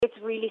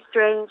really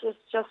strange. It's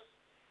just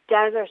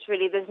desert,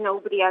 really. There's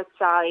nobody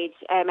outside.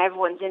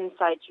 Everyone's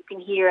inside. You can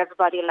hear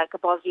everybody like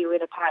above you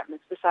in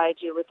apartments beside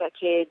you with their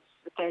kids,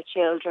 with their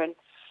children.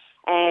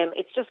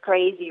 It's just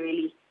crazy,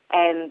 really.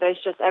 There's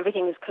just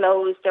everything is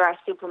closed. There are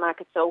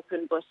supermarkets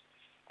open, but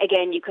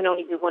again, you can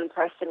only be one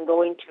person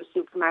going to a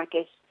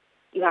supermarket.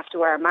 You have to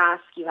wear a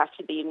mask. You have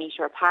to be a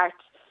metre apart.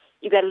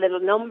 You get a little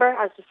number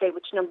as to say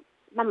which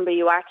number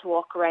you are to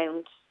walk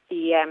around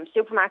the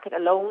supermarket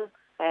alone.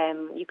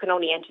 You can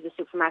only enter the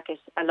supermarket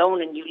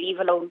alone and you leave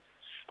alone.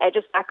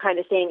 Just that kind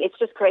of thing. It's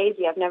just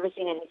crazy. I've never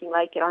seen anything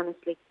like it,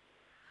 honestly.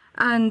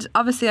 And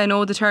obviously I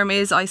know the term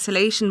is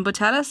isolation, but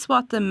tell us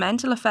what the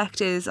mental effect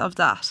is of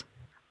that.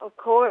 Of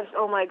course.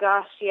 Oh my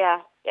gosh, yeah.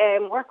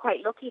 We're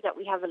quite lucky that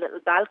we have a little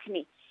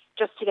balcony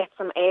just to get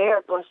some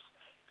air, but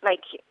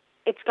like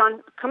it's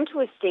come to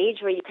a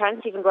stage where you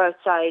can't even go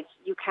outside.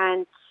 You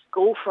can't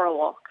go for a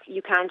walk.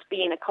 You can't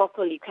be in a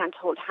couple. You can't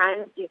hold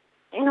hands. You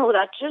know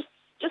that just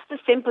the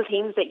simple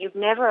things that you'd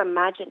never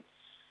imagine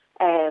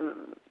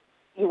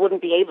you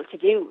wouldn't be able to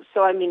do.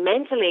 So, I mean,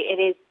 mentally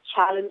it is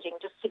challenging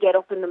just to get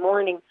up in the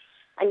morning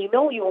and you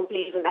know you won't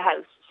be leaving the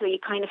house. So you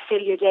kind of fill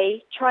your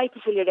day, try to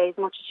fill your day as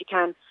much as you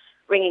can,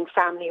 ringing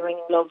family,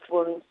 ringing loved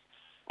ones,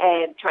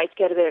 try to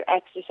get a bit of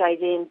exercise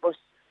in. But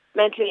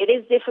mentally it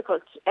is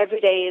difficult.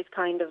 Every day is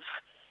kind of,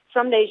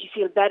 some days you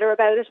feel better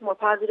about it, more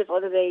positive,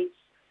 other days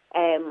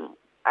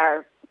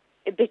are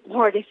a bit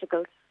more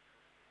difficult.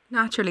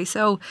 Naturally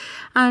so.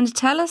 And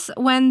tell us,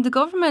 when the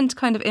government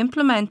kind of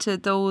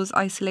implemented those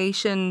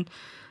isolation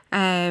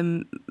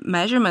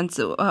measurements,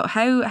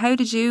 how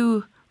did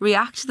you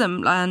react to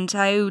them and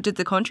how did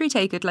the country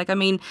take it? Like, I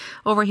mean,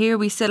 over here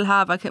we still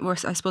have, I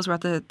suppose we're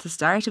at the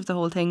start of the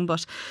whole thing,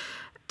 but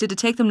did it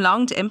take them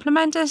long to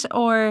implement it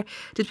or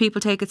did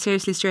people take it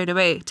seriously straight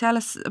away? Tell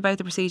us about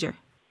the procedure.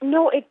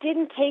 No, it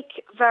didn't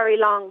take very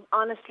long,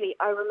 honestly.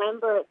 I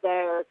remember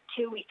there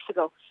 2 weeks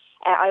ago,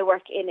 I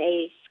work in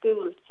a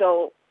school,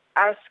 so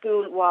our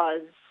school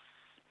was,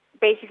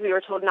 basically we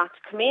were told not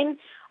to come in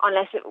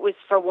unless it was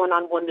for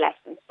one-on-one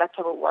lessons. That's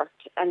how it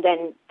worked. And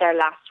then their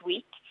last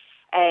week,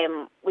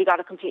 we got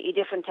a completely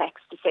different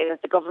text to say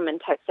that the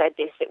government had said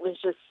this. It was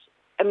just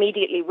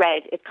immediately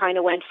red. It kind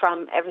of went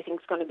from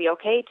everything's going to be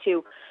okay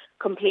to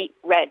complete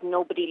red.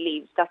 Nobody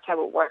leaves. That's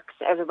how it works.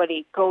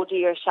 Everybody go do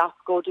your shop,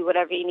 go do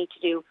whatever you need to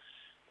do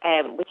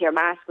with your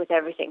mask, with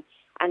everything.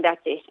 And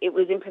that's it. It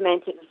was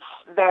implemented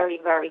very,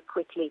 very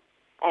quickly.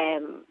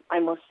 I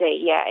must say,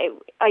 yeah,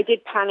 I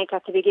did panic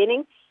at the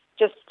beginning,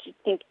 just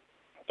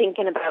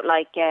thinking about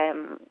like,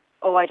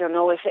 I don't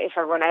know if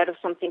I run out of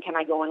something, can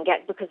I go and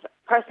get? Because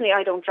personally,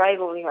 I don't drive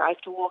over here. I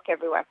have to walk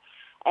everywhere,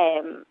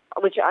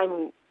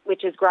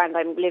 which is grand.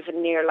 I'm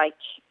living near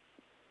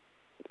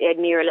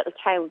near a little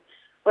town,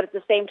 but at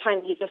the same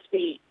time, you just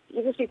be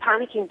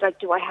panicking. Like,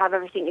 do I have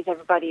everything? Is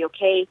everybody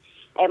okay?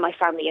 My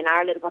family in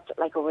Ireland, what's it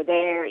like over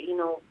there? You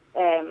know,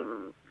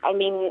 I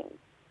mean,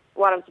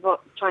 what I'm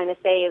trying to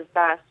say is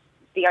that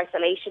the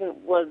isolation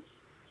was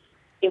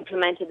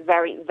implemented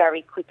very,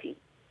 very quickly.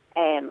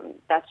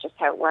 That's just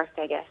how it worked,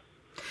 I guess.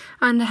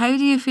 And how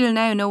do you feel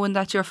now, knowing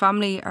that your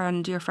family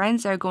and your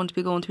friends are going to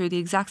be going through the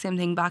exact same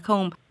thing back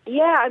home?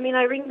 Yeah, I mean,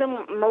 I ring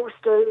them most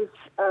days,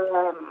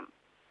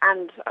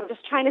 and I'm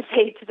just trying to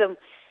say to them,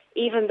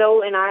 even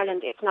though in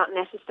Ireland it's not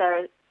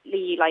necessarily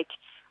like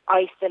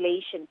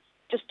isolation,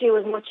 just do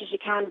as much as you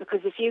can,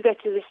 because if you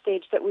get to this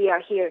stage that we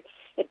are here,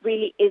 it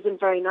really isn't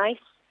very nice.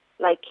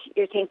 Like,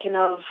 you're thinking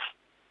of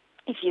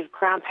if you've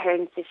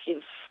grandparents, if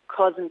you've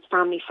cousins,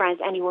 family, friends,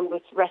 anyone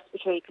with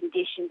respiratory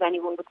conditions,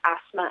 anyone with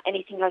asthma,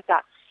 anything like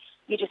that.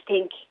 You just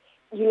think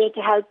you need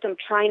to help them.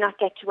 Try not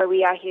get to where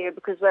we are here,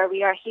 because where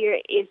we are here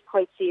is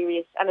quite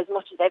serious. And as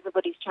much as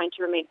everybody's trying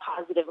to remain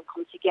positive and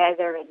come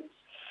together and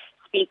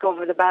speak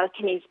over the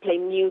balconies, play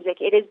music,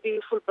 it is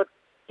beautiful. But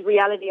the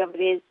reality of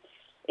it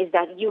is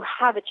that you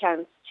have a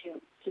chance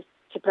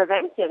to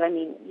prevent it. I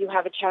mean, you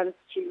have a chance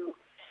to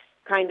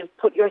kind of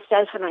put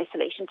yourself in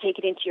isolation, take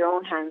it into your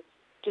own hands.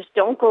 Just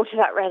don't go to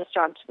that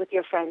restaurant with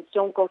your friends.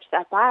 Don't go to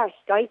that bar.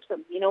 Skype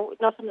them. You know,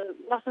 nothing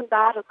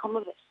bad will come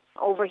of it.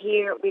 Over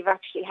here, we've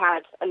actually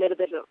had a little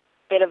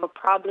bit of a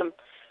problem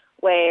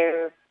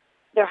where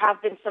there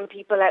have been some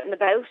people out and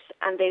about,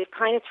 and they've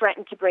kind of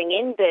threatened to bring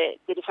in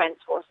the defence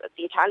force,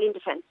 the Italian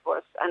defence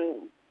force.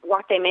 And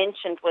what they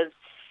mentioned was,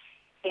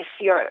 if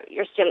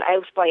you're still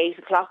out by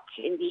 8:00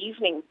 in the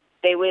evening,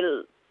 they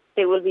will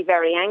be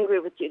very angry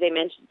with you. They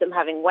mentioned them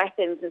having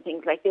weapons and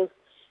things like this.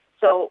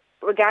 So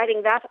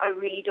regarding that, I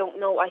really don't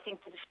know. I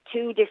think the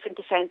two different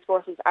defence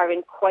forces are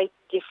in quite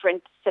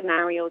different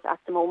scenarios at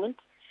the moment,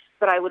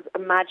 but I would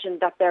imagine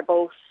that they're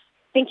both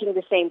thinking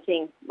the same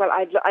thing. Well,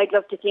 I'd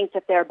love to think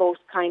that they're both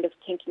kind of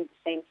thinking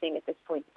the same thing at this point.